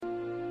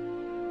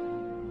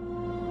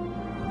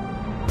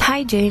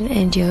Hi Jane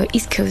and your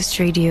East Coast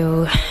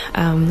Radio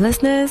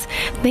listeners.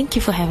 Thank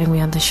you for having me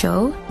on the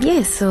show.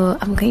 Yes, so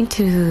I'm going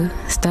to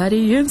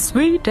study in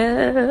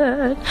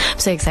Sweden. I'm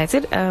so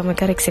excited. I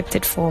got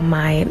accepted for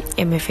my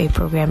MFA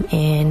program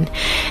in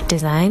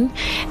design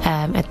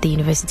at the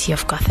University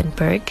of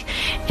Gothenburg,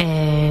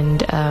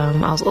 and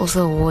I was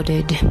also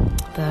awarded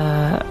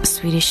the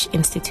Swedish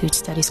Institute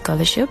Study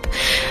Scholarship,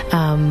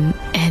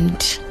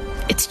 and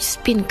it's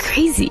just been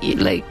crazy.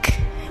 Like,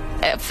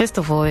 first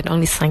of all, it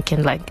only sank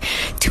in like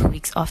 2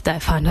 weeks after I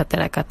found out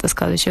that I got the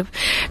scholarship,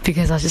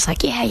 because I was just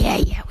like,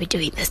 yeah, we're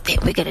doing this thing,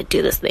 we're gonna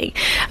do this thing.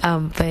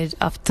 But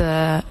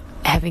after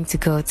having to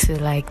go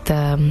to like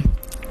the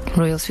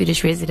Royal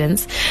Swedish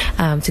Residence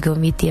to go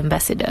meet the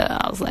ambassador,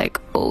 I was like,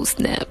 oh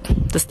snap,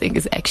 this thing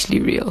is actually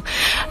real.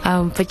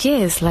 But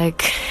yes,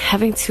 like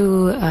having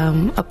to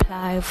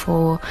apply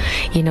for,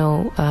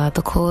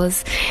 the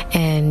course,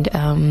 and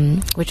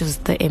which was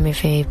the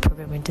MFA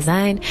program in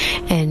design,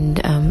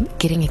 and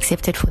getting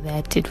accepted for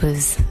that, it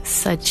was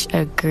such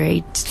a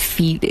great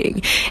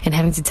feeling. And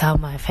having to tell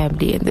my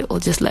family, and they're all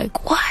just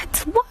like,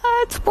 what?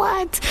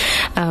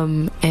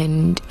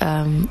 And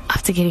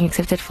after getting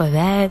accepted for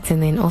that,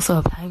 and then also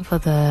applying for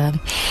the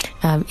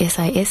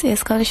SISS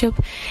scholarship,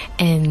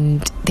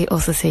 and they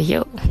also say,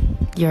 yo,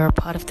 you're a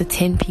part of the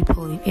 10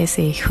 people in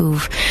SA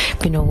who've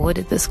been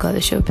awarded the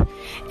scholarship.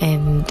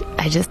 And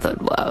I just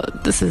thought, wow,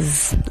 this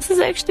is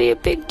actually a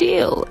big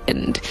deal.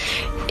 And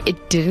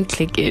it didn't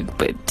click in,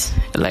 but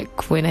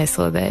like when I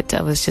saw that,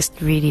 I was just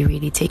really,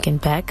 really taken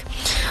back.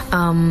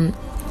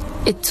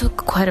 It took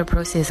quite a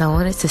process. I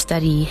wanted to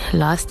study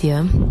last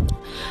year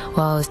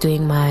while I was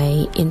doing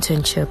my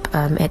internship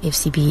at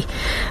FCB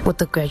with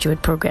the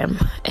graduate program.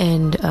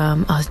 And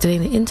I was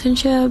doing the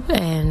internship,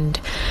 and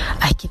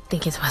I kept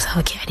thinking to myself,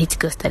 okay, I need to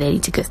go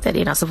study.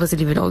 And I was supposed to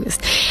leave in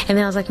August. And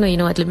then I was like, no, you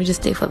know what? Let me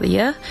just stay for the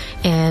year,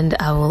 and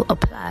I will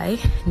apply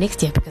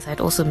next year, because I'd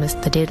also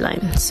missed the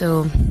deadline.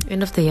 So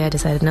end of the year, I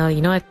decided, no,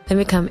 you know what? Let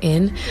me come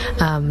in.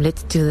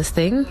 Let's do this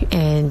thing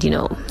and,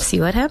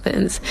 see what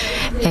happens.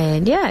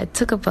 And yeah, it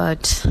took about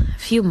a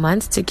few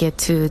months to get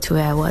to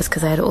where I was,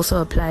 because I had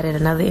also applied at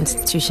another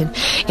institution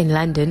in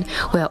London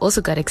where I also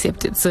got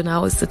accepted. So now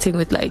I was sitting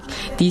with like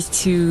these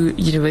two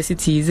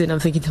universities, and I'm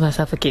thinking to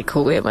myself, okay,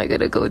 cool, where am I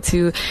gonna go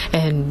to,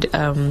 and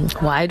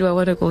why do I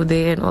want to go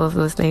there, and all of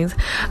those things.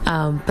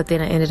 But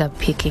then I ended up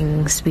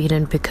picking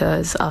Sweden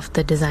because of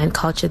the design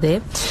culture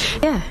there.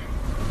 Yeah,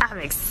 I'm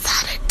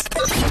excited.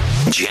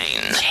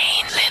 Jane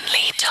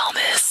Lindley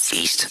Thomas,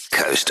 East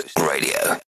Coast Radio.